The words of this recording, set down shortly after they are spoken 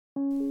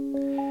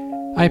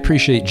I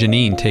appreciate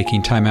Janine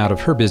taking time out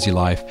of her busy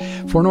life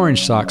for an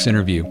Orange Socks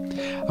interview.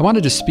 I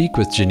wanted to speak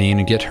with Janine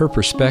and get her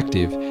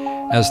perspective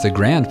as the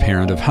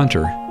grandparent of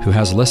Hunter, who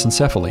has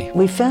lissencephaly.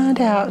 We found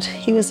out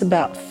he was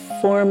about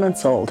 4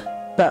 months old,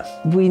 but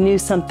we knew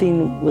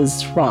something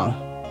was wrong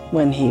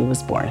when he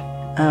was born.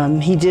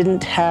 He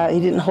didn't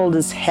hold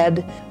his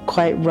head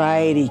quite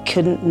right. He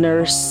couldn't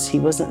nurse. He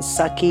wasn't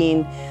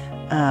sucking.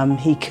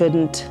 He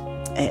couldn't,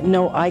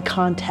 no eye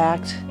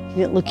contact. He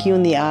didn't look you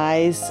in the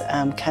eyes,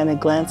 kind of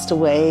glanced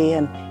away,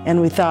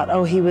 and we thought,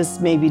 oh, he was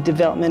maybe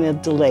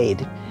developmentally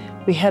delayed.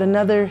 We had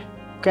another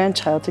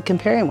grandchild to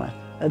compare him with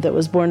that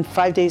was born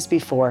 5 days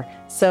before.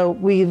 So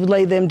we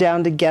laid them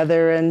down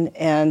together,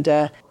 and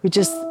we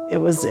just, it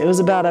was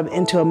about a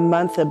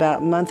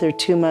month or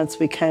 2 months,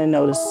 we kind of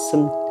noticed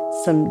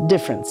some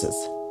differences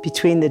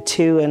between the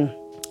two,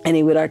 and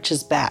he would arch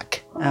his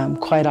back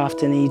quite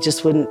often. He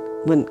just wouldn't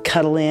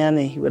cuddle in,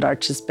 and he would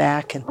arch his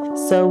back. And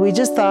so we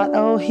just thought,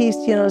 oh, he's,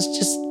 it's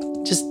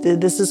just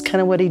this is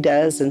kind of what he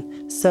does.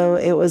 And so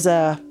I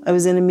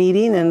was in a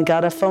meeting and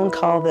got a phone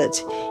call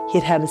that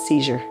he'd had a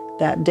seizure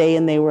that day,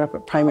 and they were up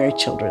at Primary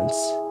Children's.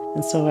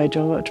 And so I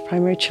drove up to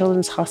Primary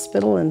Children's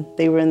Hospital, and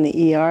they were in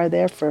the ER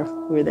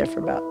we were there for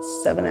about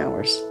 7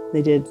 hours.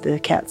 They did the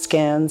CAT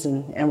scans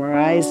and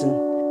MRIs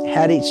and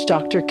had each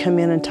doctor come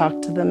in and talk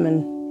to them,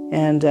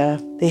 and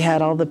they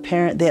had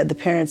the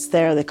parents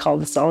there. They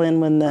called us all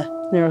in when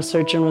the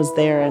neurosurgeon was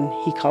there, and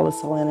he called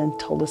us all in and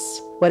told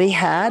us what he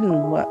had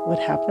and what would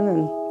happen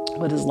and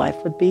what his life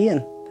would be,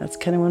 and that's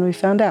kind of when we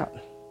found out.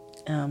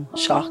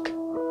 Shock.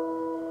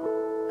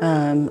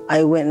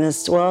 I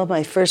witnessed,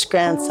 my first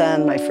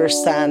grandson, my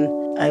first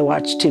son, I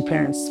watched two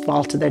parents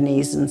fall to their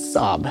knees and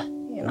sob,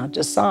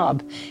 just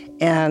sob.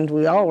 And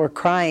we all were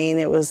crying.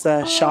 It was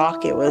a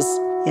shock. It was,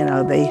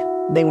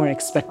 they weren't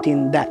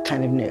expecting that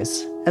kind of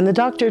news. And the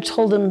doctor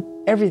told him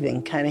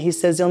everything, kind of. He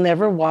says he'll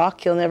never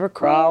walk, he'll never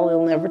crawl,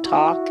 he'll never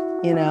talk,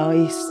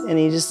 and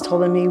he just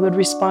told him he would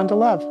respond to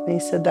love. And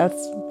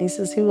he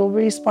says he will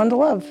respond to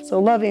love, so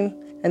love him.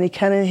 And he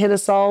kind of hit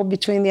us all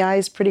between the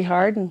eyes pretty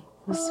hard, and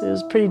it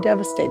was pretty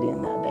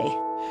devastating that day.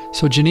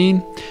 So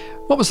Janine,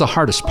 what was the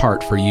hardest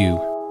part for you?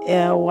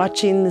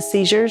 Watching the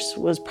seizures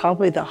was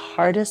probably the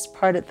hardest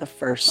part at the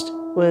first,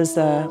 was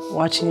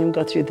watching him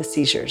go through the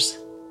seizures.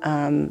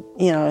 And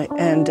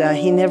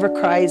he never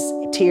cries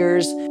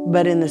tears,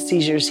 but in the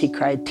seizures he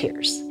cried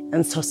tears.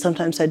 And so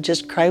sometimes I'd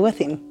just cry with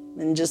him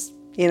and just,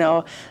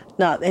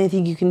 not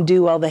anything you can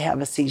do while they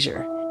have a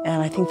seizure.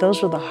 And I think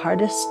those were the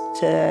hardest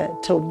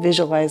to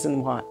visualize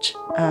and watch.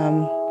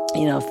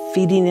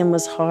 Feeding him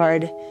was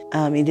hard.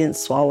 He didn't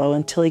swallow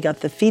until he got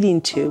the feeding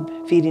tube.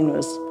 Feeding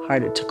was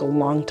hard. It took a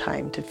long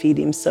time to feed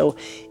him. So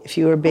if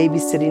you were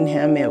babysitting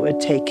him, it would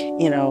take,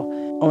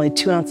 only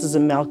 2 ounces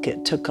of milk.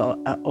 It took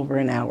over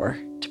an hour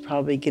to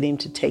probably get him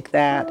to take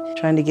that.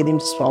 Trying to get him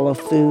to swallow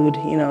food,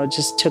 it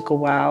just took a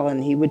while,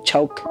 and he would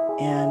choke.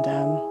 And,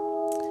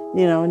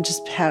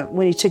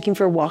 when you took him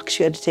for walks,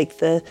 you had to take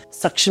the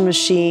suction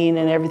machine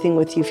and everything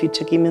with you. If you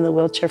took him in the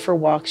wheelchair for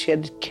walks, you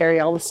had to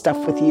carry all the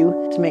stuff with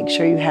you to make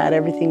sure you had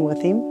everything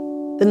with him.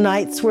 The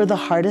nights were the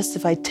hardest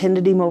if I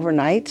tended him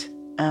overnight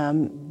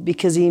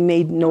because he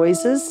made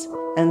noises,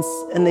 and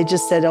they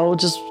just said, oh,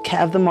 just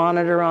have the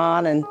monitor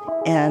on, and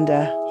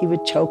he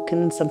would choke,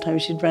 and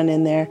sometimes you'd run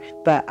in there.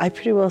 But I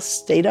pretty well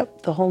stayed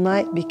up the whole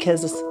night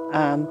because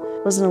I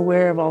wasn't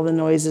aware of all the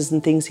noises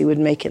and things he would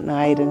make at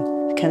night,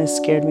 and it kind of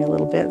scared me a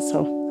little bit.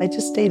 So I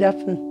just stayed up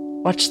and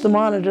watched the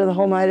monitor the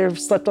whole night, or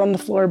slept on the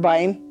floor by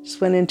him,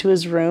 just went into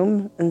his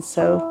room. And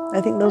so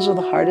I think those are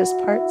the hardest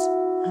parts.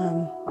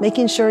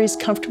 Making sure he's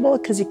comfortable,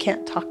 because he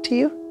can't talk to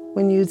you.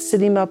 When you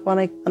sit him up on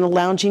a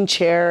lounging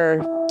chair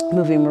or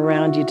move him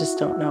around, you just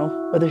don't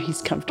know whether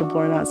he's comfortable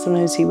or not.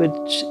 Sometimes he would,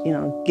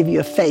 give you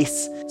a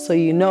face, so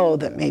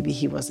that maybe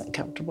he wasn't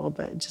comfortable,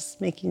 but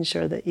just making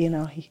sure that,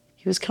 he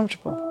was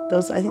comfortable.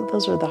 I think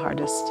those were the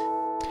hardest.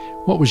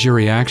 What was your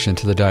reaction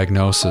to the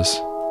diagnosis?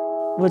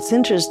 What's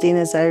interesting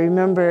is I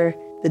remember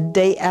the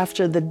day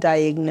after the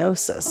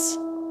diagnosis,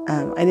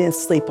 I didn't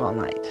sleep all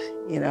night,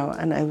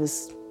 and I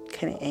was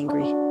kind of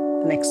angry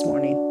the next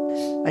morning.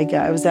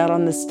 I was out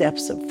on the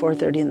steps at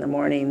 4:30 in the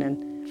morning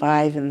and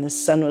 5, and the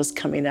sun was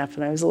coming up,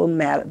 and I was a little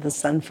mad at the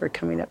sun for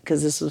coming up,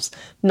 because this was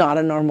not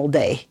a normal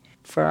day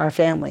for our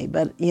family,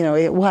 but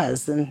it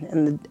was,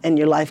 and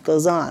your life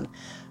goes on.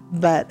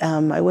 But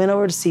I went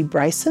over to see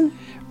Bryson.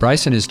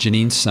 Bryson is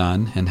Janine's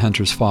son and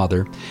Hunter's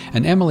father,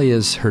 and Emily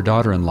is her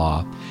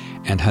daughter-in-law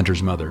and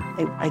Hunter's mother.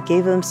 I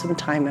gave them some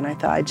time, and I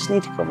thought, I just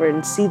need to go over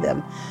and see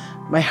them.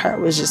 My heart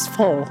was just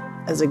full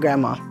as a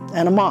grandma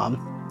and a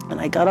mom. And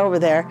I got over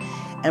there,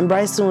 and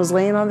Bryson was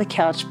laying on the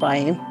couch by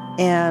him,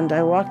 and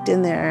I walked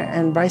in there,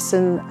 and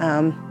Bryson,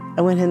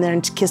 I went in there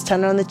and kissed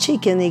Hunter on the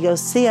cheek, and he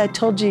goes, see, I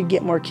told you you'd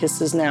get more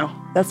kisses now.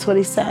 That's what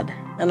he said.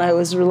 And I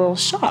was a little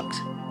shocked.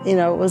 It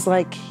was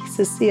like, he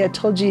says, see, I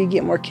told you you'd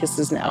get more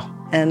kisses now.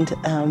 And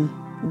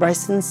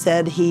Bryson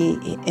said he,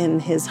 in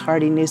his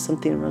heart, he knew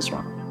something was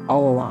wrong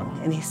all along.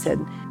 And he said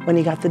when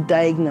he got the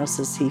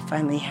diagnosis, he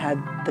finally had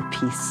the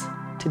peace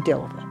to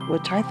deal with it,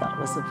 which I thought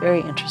was a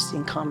very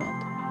interesting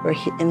comment, where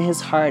in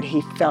his heart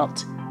he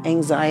felt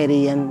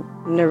anxiety and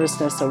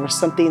nervousness over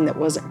something that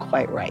wasn't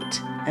quite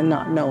right and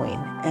not knowing.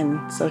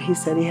 And so he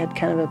said he had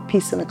kind of a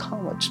peace and a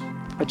calm,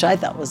 which I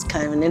thought was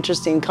kind of an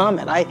interesting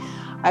comment.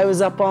 I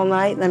was up all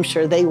night, and I'm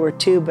sure they were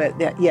too, but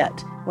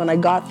yet when I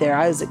got there,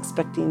 I was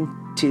expecting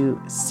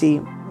to see,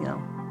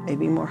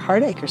 maybe more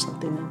heartache or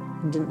something,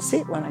 and I didn't see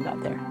it when I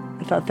got there.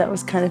 I thought that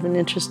was kind of an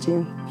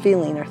interesting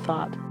feeling or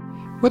thought.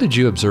 What did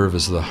you observe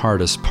as the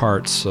hardest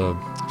parts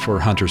for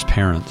Hunter's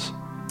parents?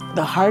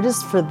 The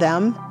hardest for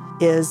them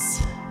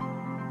is,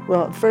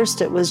 well, at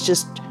first it was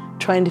just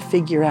trying to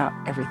figure out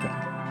everything.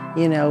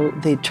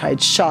 They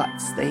tried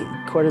shots,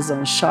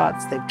 cortisone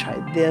shots, they've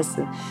tried this,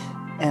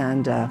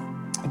 and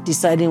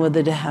deciding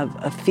whether to have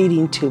a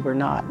feeding tube or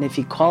not. And if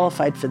he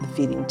qualified for the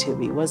feeding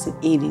tube, he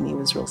wasn't eating, he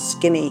was real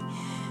skinny.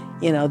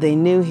 They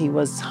knew he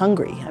was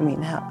hungry.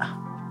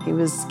 He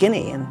was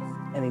skinny and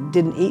he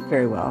didn't eat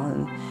very well.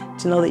 And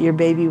to know that your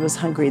baby was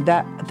hungry,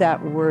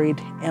 that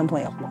worried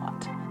Emily a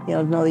lot.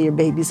 To know that your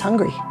baby's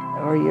hungry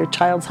or your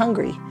child's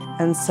hungry.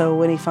 And so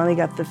when he finally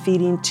got the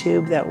feeding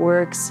tube, that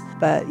works.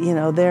 But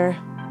they're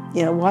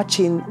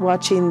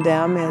watching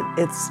them.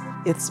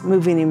 It's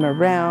moving him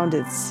around.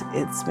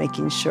 It's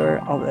making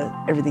sure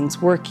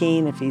everything's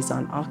working. If he's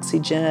on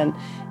oxygen,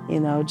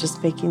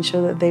 just making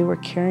sure that they were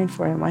caring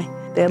for him.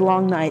 They had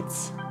long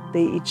nights.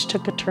 They each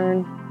took a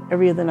turn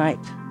every other night,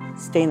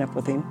 staying up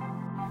with him.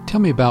 Tell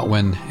me about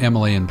when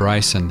Emily and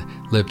Bryson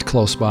lived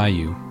close by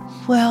you.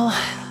 Well,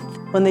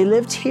 when they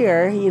lived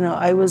here,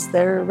 I was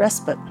their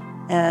respite,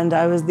 and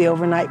I was the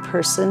overnight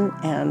person.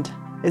 And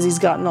as he's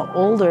gotten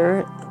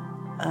older,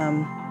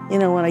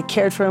 when I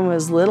cared for him when he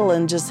was little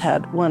and just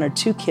had one or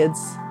two kids,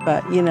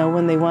 but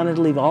when they wanted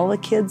to leave all the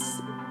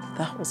kids,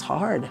 that was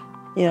hard.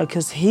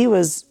 Because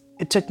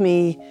it took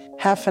me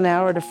half an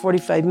hour to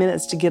 45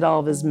 minutes to get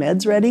all of his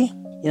meds ready.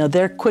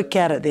 They're quick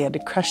at it. They had to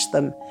crush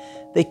them.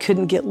 They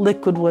couldn't get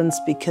liquid ones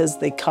because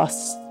they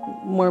cost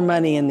more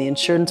money and the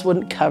insurance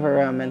wouldn't cover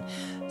them. And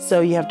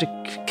so you have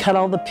to cut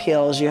all the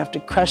pills, you have to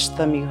crush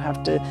them, you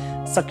have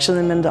to suction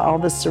them into all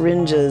the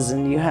syringes,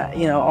 and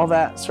all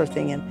that sort of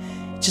thing. And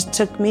it just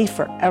took me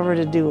forever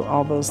to do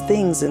all those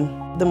things.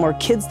 And the more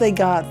kids they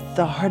got,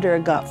 the harder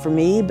it got for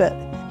me, but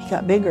he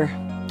got bigger.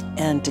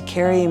 And to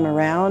carry him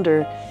around,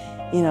 or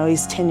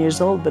he's 10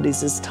 years old, but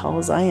he's as tall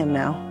as I am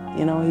now.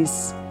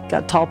 He's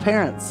got tall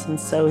parents, and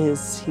so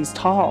he's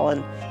tall,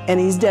 and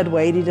he's dead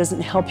weight. He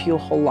doesn't help you a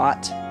whole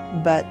lot,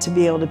 but to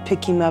be able to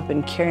pick him up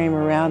and carry him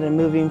around and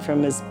move him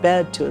from his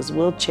bed to his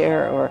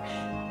wheelchair or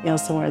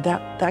somewhere,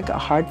 that got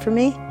hard for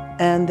me.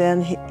 And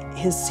then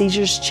his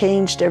seizures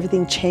changed,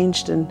 everything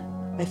changed, and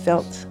I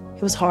felt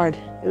it was hard.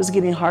 It was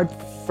getting hard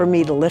for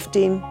me to lift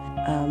him,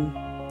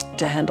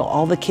 to handle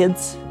all the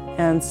kids.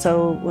 And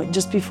so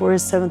just before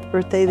his 7th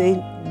birthday,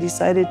 they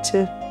decided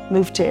to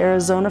move to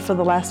Arizona for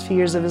the last few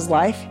years of his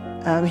life.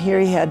 Here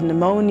he had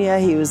pneumonia.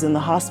 He was in the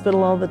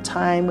hospital all the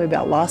time. We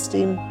about lost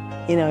him.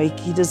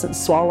 He doesn't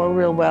swallow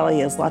real well. He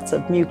has lots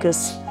of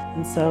mucus.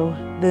 And so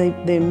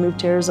they moved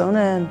to Arizona,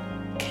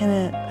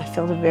 and I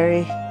felt a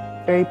very,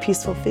 very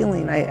peaceful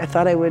feeling. I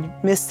thought I would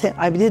miss him.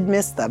 I did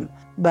miss them,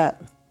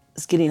 but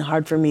it's getting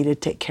hard for me to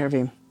take care of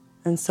him.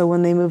 And so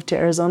when they moved to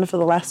Arizona for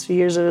the last few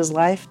years of his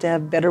life to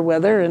have better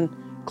weather and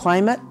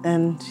climate,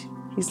 and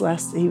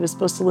he was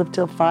supposed to live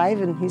till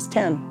 5, and he's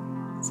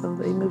 10. So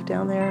they moved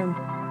down there,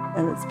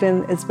 and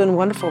it's been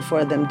wonderful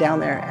for them down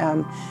there.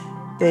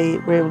 They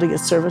were able to get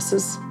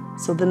services.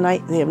 So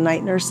they have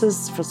night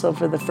nurses. So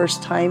for the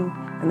first time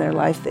in their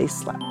life, they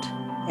slept,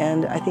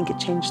 and I think it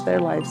changed their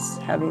lives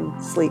having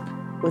sleep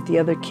with the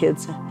other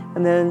kids.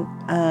 And then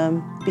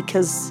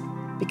because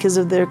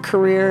of their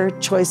career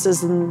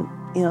choices and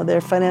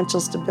their financial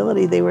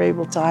stability, they were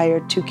able to hire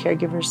 2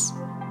 caregivers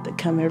that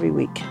come every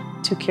week.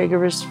 2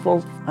 caregivers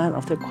I don't know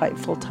if they're quite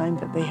full-time,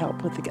 but they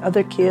help with the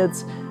other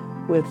kids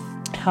with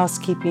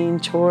housekeeping,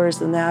 chores,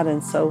 and that.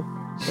 And so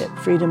it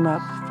freed him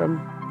up from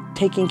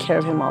taking care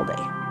of him all day,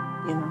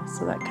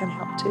 so that kind of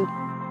helped too.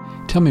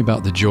 Tell me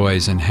about the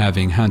joys in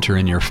having Hunter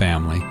in your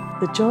family.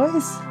 The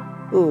joys?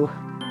 Ooh,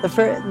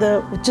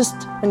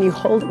 just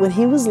when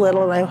he was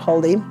little and I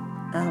hold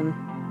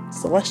him,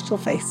 celestial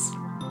face.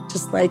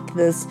 Just like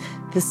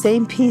the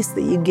same peace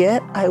that you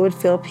get, I would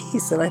feel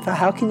peace. And I thought,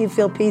 how can you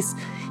feel peace,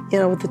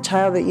 with a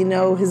child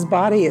that his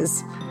body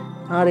is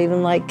not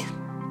even like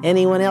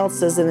anyone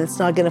else's, and it's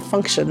not going to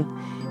function.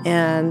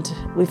 And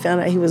we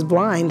found out he was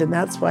blind, and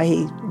that's why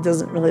he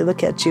doesn't really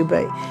look at you,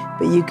 but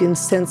you can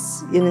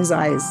sense in his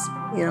eyes,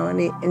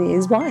 and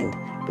he's blind,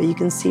 but you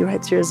can see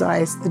right through his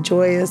eyes. The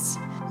joy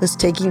was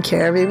taking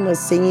care of him, was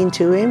singing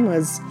to him,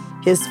 was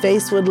his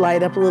face would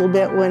light up a little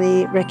bit when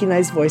he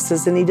recognized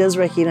voices, and he does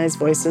recognize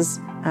voices.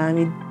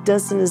 He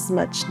doesn't as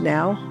much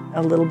now,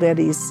 a little bit.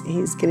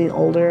 He's getting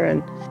older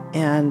and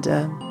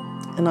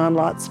on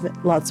lots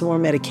more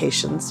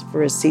medications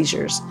for his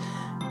seizures.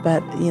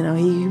 But, he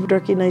would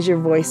recognize your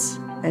voice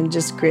and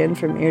just grin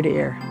from ear to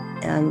ear.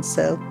 And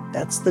so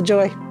that's the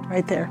joy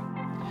right there.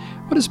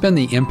 What has been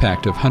the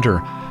impact of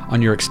Hunter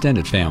on your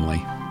extended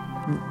family?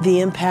 The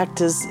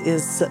impact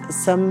is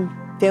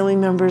some family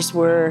members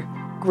were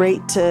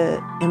great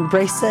to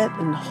embrace it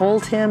and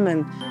hold him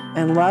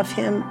and love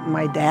him.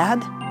 My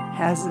dad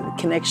has a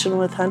connection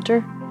with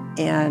Hunter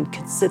and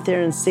could sit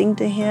there and sing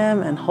to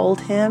him and hold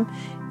him,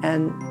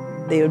 and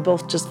they would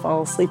both just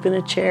fall asleep in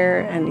a chair,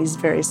 and he's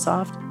very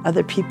soft.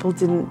 Other people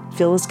didn't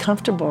feel as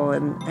comfortable,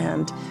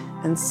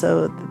 and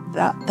so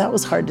that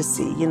was hard to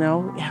see, you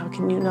know. How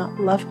can you not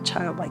love a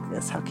child like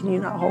this? How can you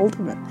not hold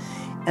him?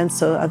 And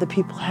so other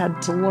people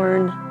had to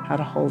learn how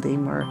to hold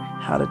him or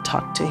how to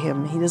talk to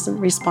him. He doesn't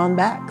respond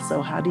back,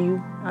 so how do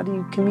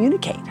you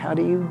communicate? How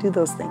do you do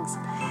those things?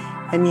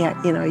 And yet,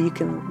 you know, you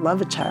can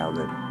love a child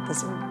that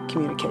doesn't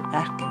communicate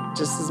back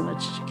just as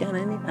much as you can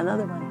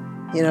another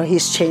one. You know,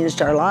 he's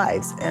changed our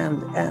lives,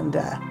 and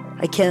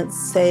I can't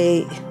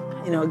say,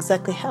 you know,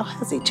 exactly how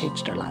has he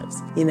changed our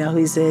lives. You know,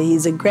 he's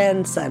a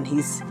grandson.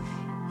 He's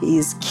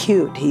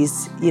cute.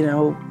 He's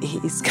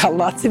got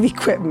lots of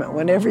equipment.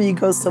 Whenever you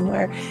go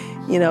somewhere,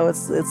 you know,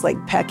 it's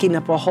like packing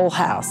up a whole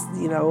house,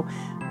 you know.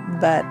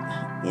 But,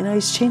 you know,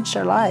 he's changed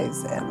our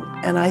lives,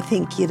 and I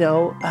think, you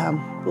know,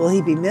 will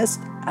he be missed?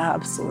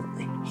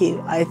 Absolutely.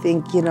 I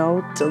think, you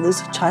know, to lose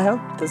a child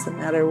doesn't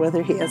matter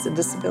whether he has a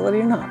disability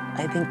or not.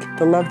 I think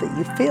the love that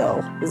you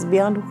feel is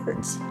beyond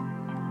words.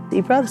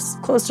 He brought us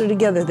closer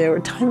together. There were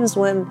times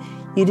when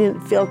you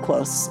didn't feel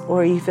close,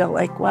 or you felt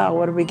like, wow,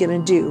 what are we going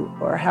to do?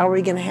 Or how are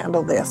we going to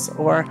handle this?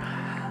 Or,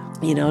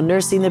 you know,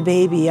 nursing the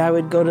baby, I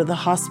would go to the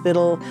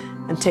hospital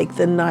and take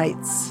the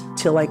nights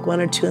till like 1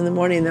 or 2 in the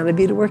morning, then I'd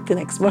be to work the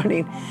next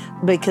morning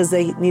because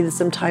they needed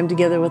some time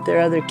together with their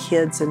other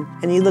kids. And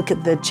you look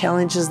at the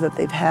challenges that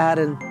they've had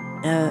and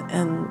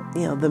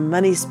you know, the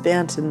money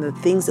spent and the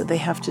things that they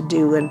have to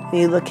do, and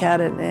you look at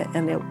it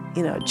and it,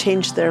 you know, it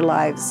changed their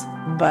lives.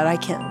 But I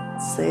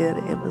can't say that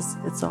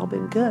it's all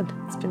been good.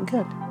 It's been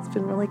good. It's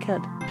been really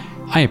good.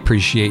 I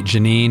appreciate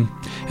Janine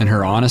and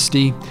her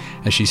honesty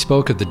as she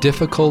spoke of the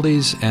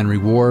difficulties and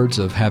rewards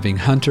of having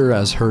Hunter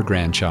as her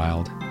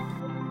grandchild.